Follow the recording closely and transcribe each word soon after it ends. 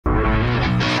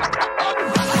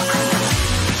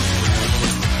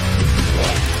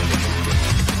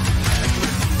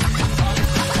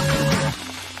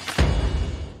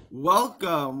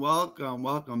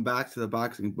welcome back to the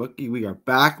Boxing Bookie. We are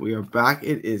back.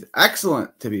 It is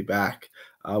excellent to be back.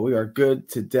 We are good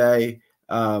today.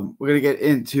 We're going to get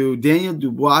into Daniel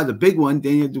Dubois, the big one,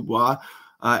 Daniel Dubois,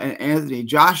 and Anthony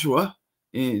Joshua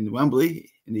in Wembley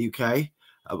in the UK.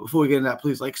 Before we get into that,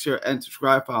 please like, share, and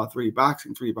subscribe. Follow 3D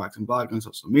Boxing blog on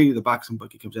social media. The Boxing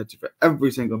Bookie comes at you for every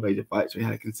single major fight. So you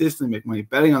had to consistently make money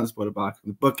betting on the sport of boxing.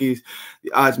 The bookies,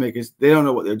 the odds makers, they don't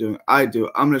know what they're doing. I do.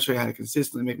 I'm going to show you how to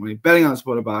consistently make money betting on the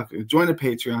sport of boxing. Join the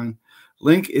Patreon.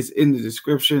 Link is in the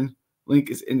description.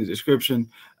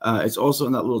 It's also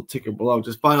in that little ticker below.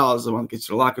 Just $5 a month gets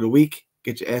you the lock of the week.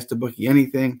 Get you asked to bookie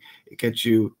anything. It gets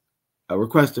you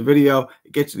request a video.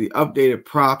 It gets you the updated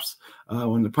props.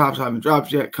 When the props haven't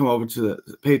dropped yet, come over to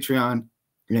the Patreon,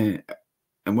 and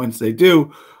once they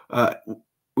do,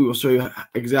 we will show you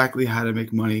exactly how to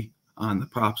make money on the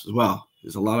props as well.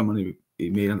 There's a lot of money we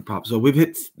made on the props. So we've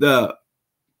hit the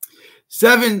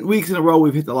 7 weeks in a row.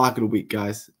 We've hit the lock of the week,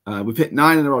 guys. We've hit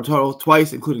 9 in a row total,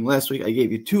 twice, including last week. I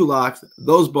gave you 2 locks.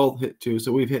 Those both hit 2.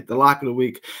 So we've hit the lock of the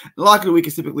week. The lock of the week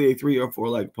is typically a 3 or 4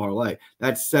 leg parlay.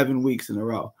 That's 7 weeks in a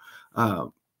row.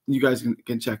 You guys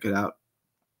can check it out.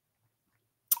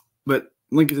 But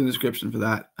link is in the description for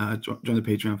that. Join the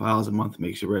Patreon. $5 a month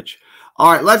makes you rich.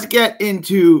 All right, let's get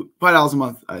into $5 a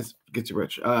month gets you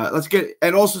rich.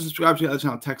 And also subscribe to the other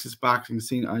channel, Texas Boxing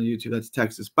Scene on YouTube. That's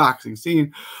Texas Boxing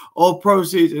Scene. All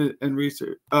proceeds and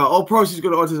research. All proceeds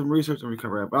go to autism research and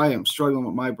recovery. But I am struggling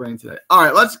with my brain today. All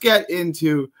right, let's get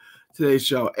into today's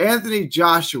show. Anthony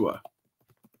Joshua,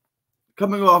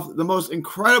 coming off the most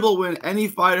incredible win any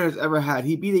fighter has ever had.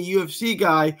 He beat a UFC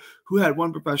guy who had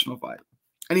 1 professional fight.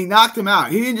 And he knocked him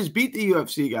out. He didn't just beat the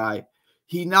UFC guy.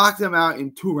 He knocked him out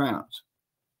in 2 rounds.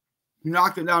 He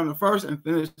knocked him down in the first and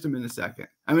finished him in the second.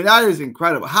 I mean, that is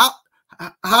incredible.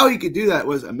 How he could do that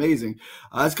was amazing.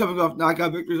 It's coming off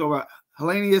knockout victories over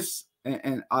Helenius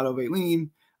and Otto Valine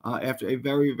after a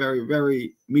very, very,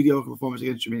 very mediocre performance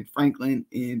against Jermaine Franklin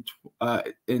in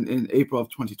April of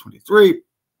 2023,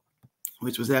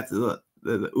 which was after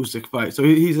the Usyk fight. So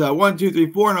he's 1, 2,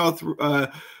 3,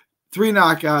 4-0. 3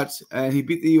 knockouts, and he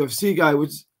beat the UFC guy,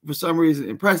 which for some reason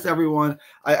impressed everyone.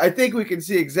 I think we can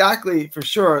see exactly for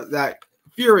sure that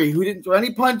Fury, who didn't throw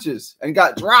any punches and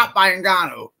got dropped by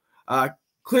Ngannou,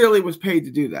 clearly was paid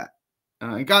to do that.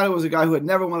 Ngannou was a guy who had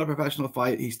never won a professional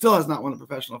fight. He still has not won a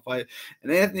professional fight. And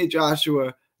Anthony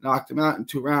Joshua knocked him out in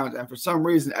 2 rounds. And for some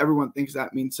reason, everyone thinks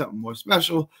that means something more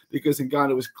special because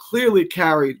Ngannou was clearly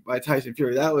carried by Tyson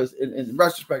Fury. That was, in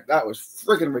retrospect, that was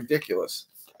freaking ridiculous.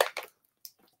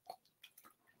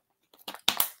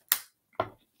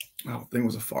 Oh, thing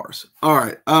was a farce. All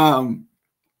right.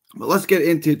 But let's get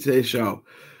into today's show.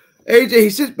 AJ, he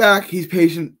sits back. He's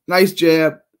patient. Nice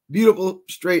jab. Beautiful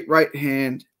straight right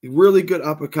hand. Really good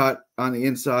uppercut on the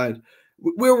inside.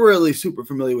 We're really super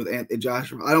familiar with Anthony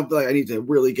Joshua. I don't feel like I need to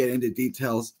really get into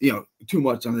details, too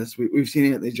much on this. We've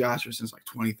seen Anthony Joshua since like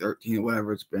 2013 or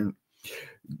whatever it's been.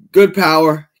 Good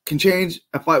power. Can change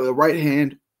a fight with a right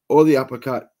hand or the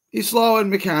uppercut. He's slow and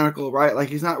mechanical, right? Like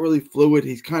he's not really fluid.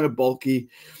 He's kind of bulky.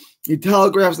 He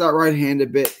telegraphs that right hand a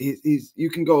bit. You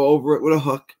can go over it with a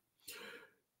hook.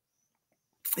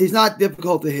 He's not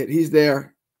difficult to hit. He's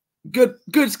there. Good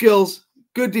skills.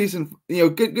 Good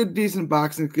decent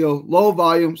boxing skill. Low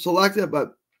volume, selective,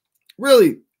 but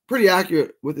really pretty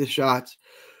accurate with his shots.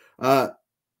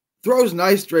 Throws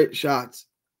nice straight shots.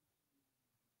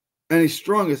 And he's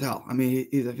strong as hell. I mean,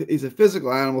 he's a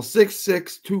physical animal.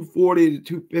 6'6", 240 to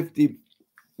 250.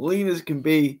 Lean as can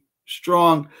be.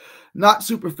 Strong. Not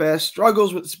super fast,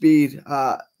 struggles with speed.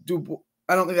 I don't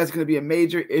think that's going to be a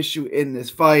major issue in this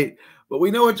fight. But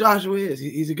we know what Joshua is.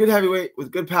 He's a good heavyweight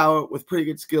with good power, with pretty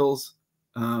good skills.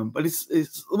 But it's a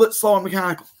little bit slow and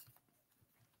mechanical.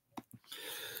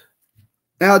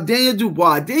 Now, Daniel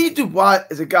Dubois. Daniel Dubois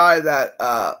is a guy that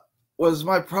was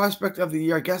my prospect of the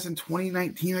year, I guess, in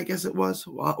 2019, I guess it was.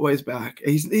 Ways back.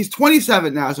 He's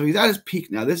 27 now, so he's at his peak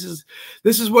now. This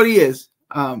is what he is.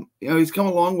 He's come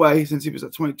a long way since he was a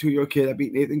 22-year-old kid. I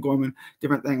beat Nathan Gorman,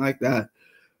 different thing like that.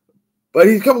 But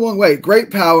he's come a long way. Great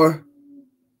power,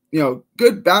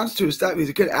 good bounce to his step. He's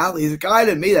a good athlete. He's a guy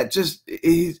to me that just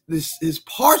his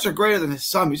parts are greater than his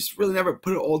sum. He just really never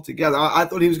put it all together. I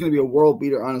thought he was going to be a world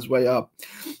beater on his way up.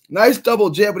 Nice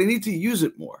double jab, but he needs to use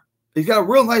it more. He's got a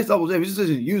real nice double jab. He just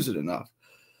doesn't use it enough.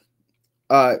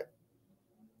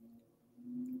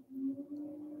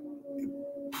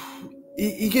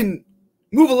 He can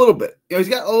move a little bit. He's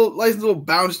got a nice little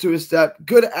bounce to his step.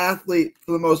 Good athlete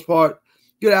for the most part.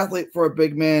 Good athlete for a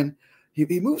big man. He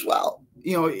moves well.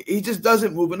 he just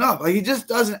doesn't move enough. Like, he just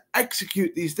doesn't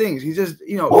execute these things. He just,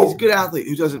 he's a good athlete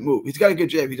who doesn't move. He's got a good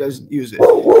jab. He doesn't use it.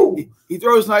 He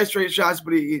throws nice straight shots,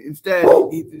 but instead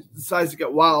he decides to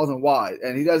get wild and wide,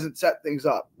 and he doesn't set things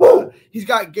up. He's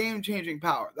got game-changing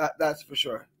power. That's for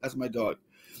sure. That's my dog.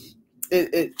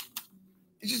 He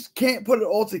just can't put it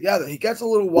all together. He gets a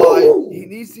little wide. He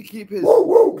needs to keep his.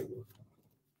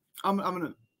 I'm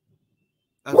gonna.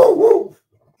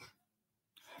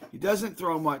 He doesn't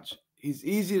throw much. He's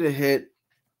easy to hit.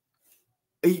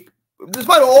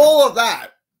 Despite all of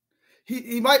that,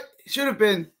 he should have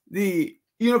been the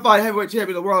unified heavyweight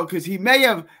champion of the world, because he may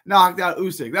have knocked out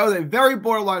Usyk. That was a very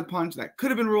borderline punch that could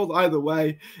have been ruled either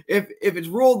way. If it's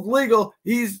ruled legal,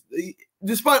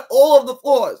 despite all of the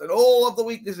flaws and all of the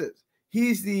weaknesses,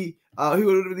 he's he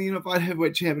would have been the unified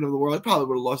heavyweight champion of the world. He probably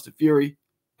would have lost to Fury.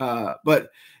 But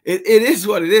it is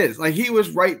what it is. Like, he was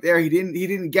right there. He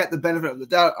didn't get the benefit of the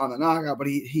doubt on the knockout, but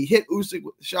he hit Usyk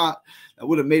with the shot that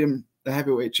would have made him the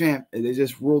heavyweight champ, and they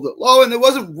just ruled it low. And it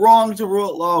wasn't wrong to rule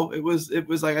it low. It was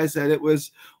like I said, it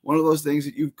was one of those things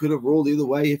that you could have ruled either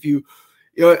way. If you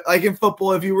like in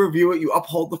football, if you review it, you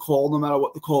uphold the call no matter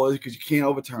what the call is, because you can't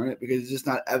overturn it, because it's just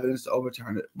not evidence to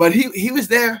overturn it. But he was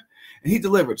there and he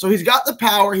delivered. So he's got the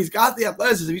power, he's got the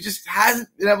athleticism. He just hasn't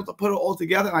been able to put it all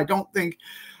together. And I don't think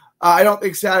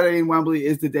Saturday in Wembley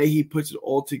is the day he puts it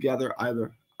all together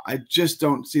either. I just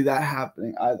don't see that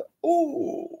happening either.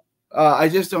 I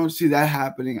just don't see that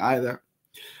happening either.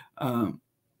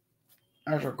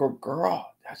 That's a good girl.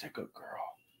 That's a good girl.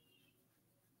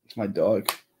 It's my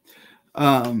dog.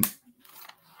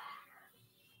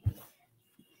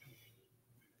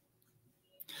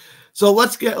 So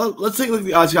let's take a look at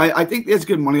the odds. I think there's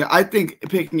good money. I think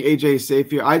picking AJ is safe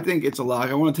here. I think it's a lock.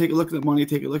 I want to take a look at the money,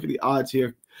 take a look at the odds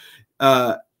here.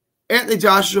 Anthony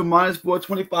Joshua minus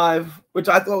 425, which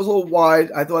I thought was a little wide.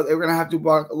 I thought they were going to have to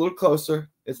buck a little closer.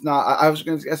 It's not. I was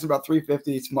going to guess about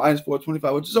 350. It's minus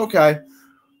 425, which is okay.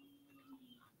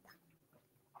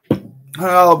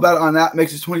 $100 bet on that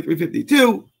makes it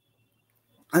 23.52.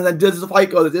 And then does the fight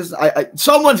go the distance?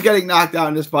 Someone's getting knocked out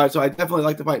in this fight, so I definitely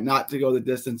like the fight not to go the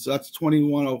distance. So that's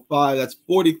 $21.05. That's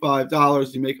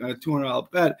 $45 you make on a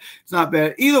 $200 bet. It's not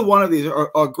bad. Either one of these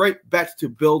are great bets to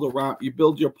build around. You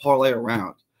build your parlay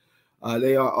around.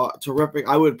 They are terrific.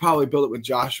 I would probably build it with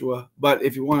Joshua, but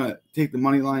if you want to take the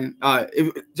money line,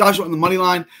 Joshua on the money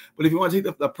line, but if you want to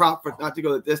take the prop for not to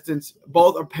go the distance,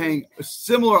 both are paying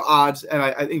similar odds, and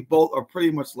I think both are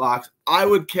pretty much locks. I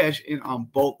would cash in on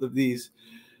both of these.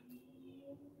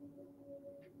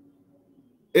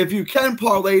 If you can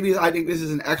parlay these, I think this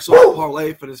is an excellent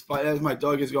parlay for this fight. As my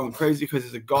dog is going crazy because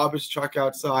there's a garbage truck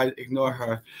outside. Ignore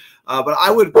her. But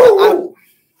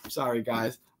sorry,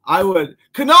 guys. I would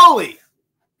cannoli.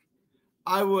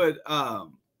 I would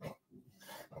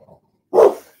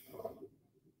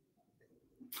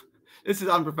this is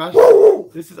unprofessional.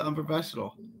 This is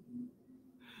unprofessional.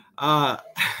 I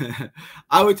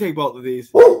would take both of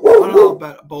these. $100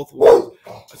 bet both ways.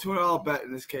 A $200 bet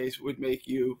in this case would make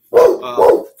you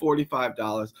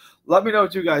 $45. Let me know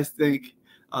what you guys think.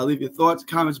 Leave your thoughts,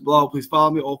 comments below. Please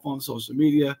follow me all forms of social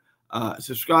media.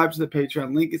 Subscribe to the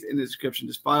Patreon. Link is in the description.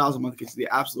 Just $5 a month gets you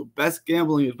the absolute best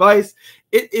gambling advice.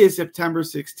 It is September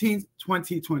 16th,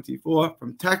 2024.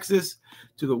 From Texas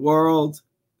to the world.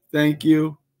 Thank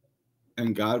you,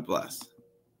 and God bless.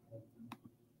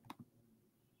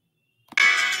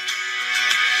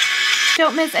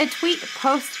 Don't miss a tweet,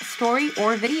 post, story,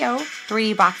 or video.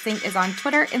 3D Boxing is on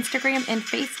Twitter, Instagram, and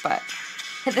Facebook.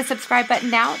 Hit the subscribe button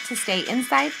now to stay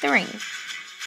inside the ring.